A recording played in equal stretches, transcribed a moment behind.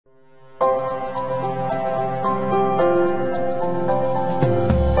In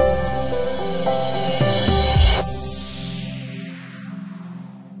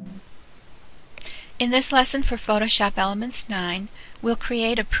this lesson for Photoshop Elements 9, we'll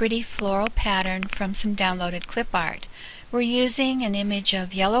create a pretty floral pattern from some downloaded Clipart. We're using an image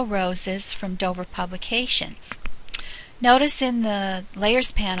of yellow roses from Dover Publications. Notice in the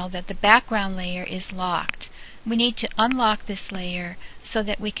Layers panel that the background layer is locked. We need to unlock this layer so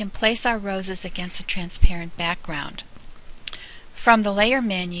that we can place our roses against a transparent background. From the Layer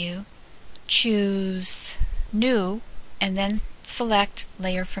menu, choose New and then select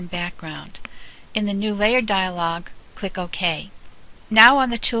Layer from Background. In the New Layer dialog, click OK. Now on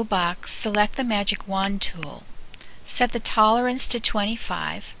the toolbox, select the Magic Wand tool. Set the tolerance to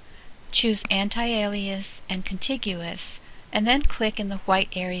 25, choose Anti-Alias and Contiguous, and then click in the white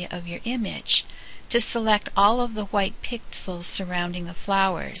area of your image to select all of the white pixels surrounding the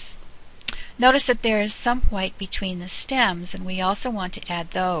flowers. Notice that there is some white between the stems, and we also want to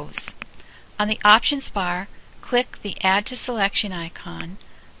add those. On the Options bar, click the Add to Selection icon,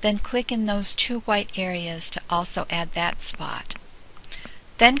 then click in those two white areas to also add that spot.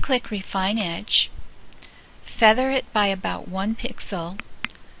 Then click Refine Edge, feather it by about 1 pixel,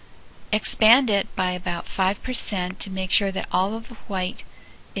 expand it by about 5% to make sure that all of the white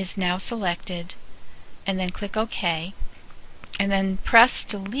is now selected, and then click OK, and then press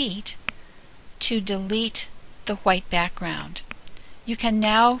Delete to delete the white background. You can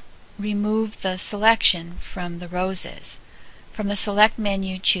now remove the selection from the roses. From the Select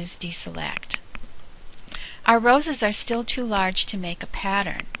menu, choose Deselect. Our roses are still too large to make a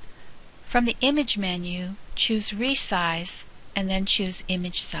pattern. From the Image menu, choose Resize and then choose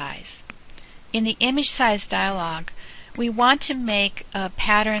Image Size. In the Image Size dialog, we want to make a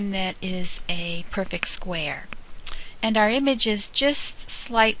pattern that is a perfect square, and our image is just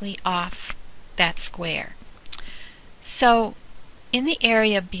slightly off that square. So in the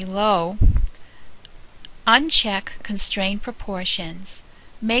area below, uncheck Constrain Proportions,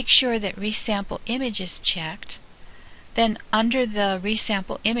 make sure that Resample Image is checked, then under the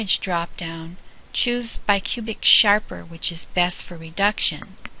Resample Image drop-down, choose Bicubic Sharper, which is best for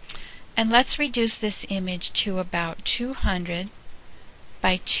reduction. And let's reduce this image to about 200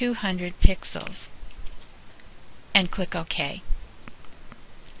 by 200 pixels, and click OK.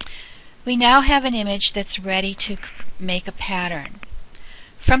 We now have an image that's ready to make a pattern.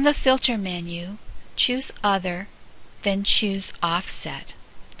 From the Filter menu, choose Other, then choose Offset.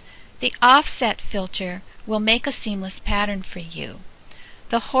 The Offset filter will make a seamless pattern for you.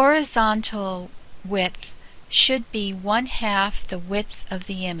 The horizontal width should be 1/2 the width of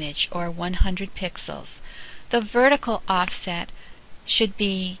the image, or 100 pixels. The vertical offset should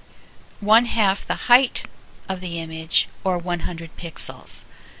be 1/2 the height of the image, or 100 pixels.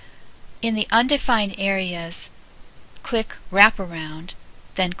 In the undefined areas, click Wraparound,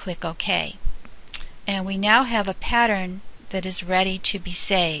 then click OK. And we now have a pattern that is ready to be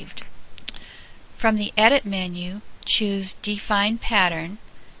saved. From the Edit menu, choose Define Pattern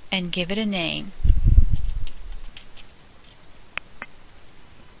and give it a name.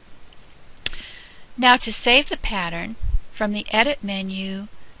 Now to save the pattern, from the Edit menu,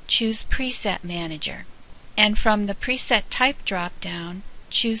 choose Preset Manager, and from the Preset Type drop-down,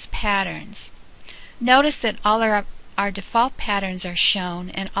 choose Patterns. Notice that all our default patterns are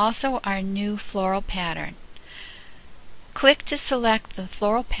shown, and also our new floral pattern. Click to select the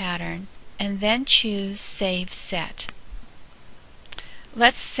floral pattern and then choose Save Set.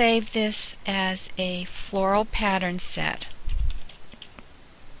 Let's save this as a floral pattern set.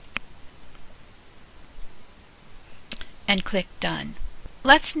 And click Done.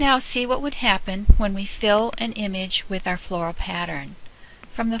 Let's now see what would happen when we fill an image with our floral pattern.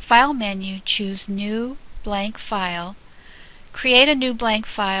 From the File menu, choose New Blank File. Create a new blank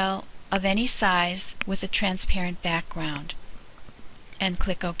file of any size with a transparent background, and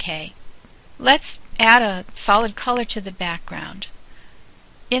click OK. Let's add a solid color to the background.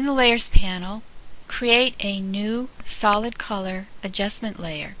 In the Layers panel, create a new solid color adjustment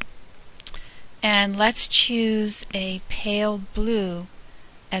layer, and let's choose a pale blue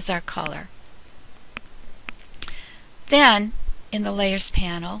as our color. Then in the Layers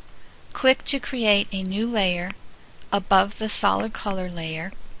panel, click to create a new layer above the solid color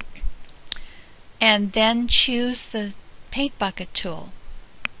layer, and then choose the Paint Bucket tool.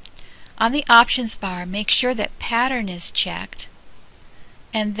 On the Options bar, make sure that Pattern is checked,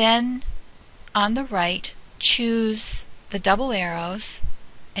 and then on the right, choose the double arrows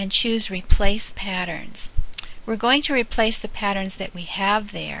and choose Replace Patterns. We're going to replace the patterns that we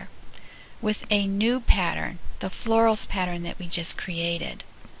have there with a new pattern, the Florals pattern that we just created.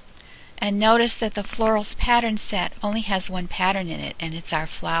 And notice that the Florals pattern set only has one pattern in it, and it's our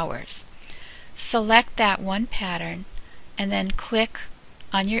flowers. Select that one pattern and then click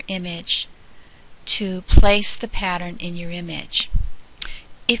on your image to place the pattern in your image.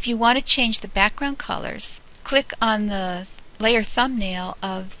 If you want to change the background colors, click on the layer thumbnail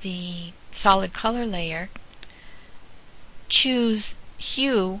of the solid color layer, choose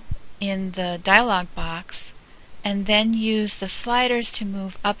Hue in the dialog box, and then use the sliders to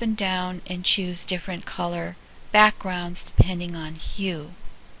move up and down and choose different color backgrounds depending on hue.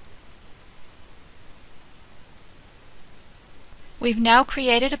 We've now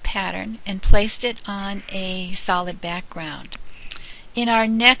created a pattern and placed it on a solid background. In our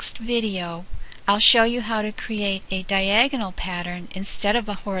next video, I'll show you how to create a diagonal pattern instead of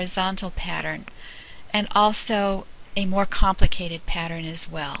a horizontal pattern, and also a more complicated pattern as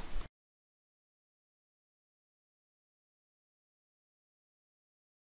well.